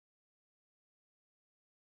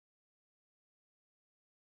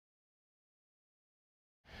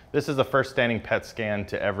This is the first standing PET scan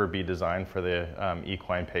to ever be designed for the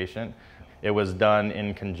equine patient. It was done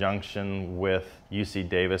in conjunction with UC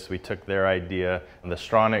Davis. We took their idea. The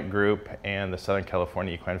Stronach Group and the Southern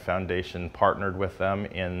California Equine Foundation partnered with them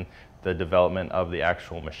in the development of the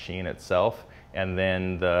actual machine itself. And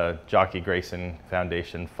then the Jockey Grayson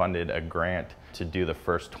Foundation funded a grant to do the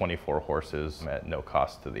first 24 horses at no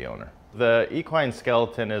cost to the owner. The equine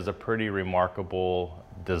skeleton is a pretty remarkable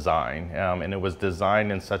design, and it was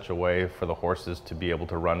designed in such a way for the horses to be able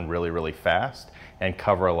to run really fast and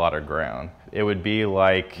cover a lot of ground. It would be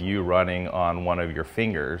like you running on one of your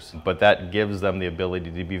fingers, but that gives them the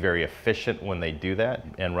ability to be very efficient when they do that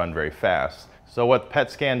and run very fast. So what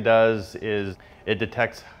PET scan does is it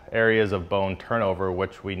detects areas of bone turnover,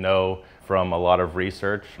 which we know from a lot of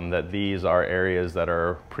research that these are areas that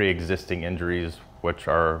are pre-existing injuries, which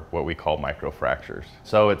are what we call microfractures.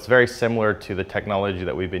 So it's very similar to the technology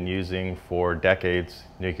that we've been using for decades,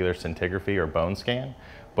 nuclear scintigraphy or bone scan,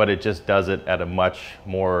 but it just does it at a much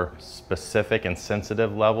more specific and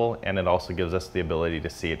sensitive level, and it also gives us the ability to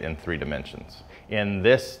see it in 3 dimensions. In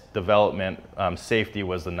this development, safety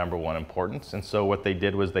was the #1 importance, and so what they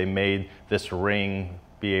did was they made this ring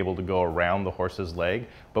be able to go around the horse's leg,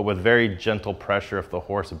 but with very gentle pressure. If the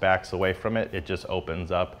horse backs away from it, it just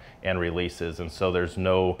opens up and releases, and so there's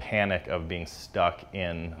no panic of being stuck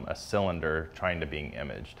in a cylinder trying to be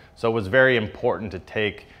imaged. So it was very important to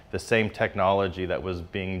take the same technology that was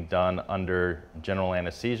being done under general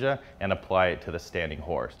anesthesia and apply it to the standing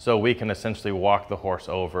horse. So we can essentially walk the horse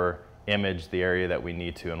over, image the area that we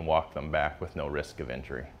need to, and walk them back with no risk of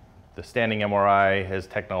injury. The standing MRI is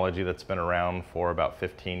technology that's been around for about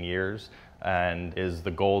 15 years and is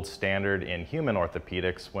the gold standard in human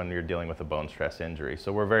orthopedics when you're dealing with a bone stress injury.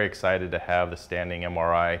 So we're very excited to have the standing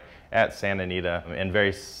MRI at Santa Anita, and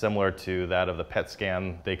very similar to that of the PET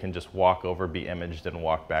scan, they can just walk over, be imaged, and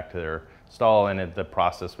walk back to their stall, and the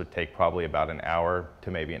process would take probably about an hour to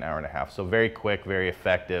maybe an hour and a half. So very quick, very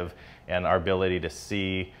effective, and our ability to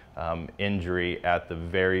see injury at the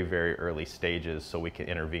very early stages so we can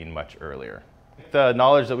intervene much earlier. The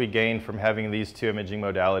knowledge that we gained from having these 2 imaging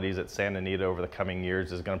modalities at Santa Anita over the coming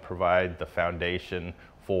years is going to provide the foundation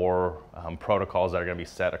for protocols that are going to be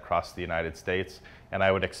set across the United States, and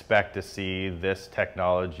I would expect to see this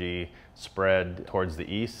technology spread towards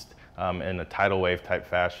the east in a tidal wave type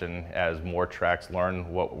fashion as more tracks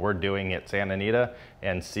learn what we're doing at Santa Anita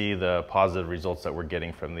and see the positive results that we're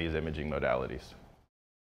getting from these imaging modalities.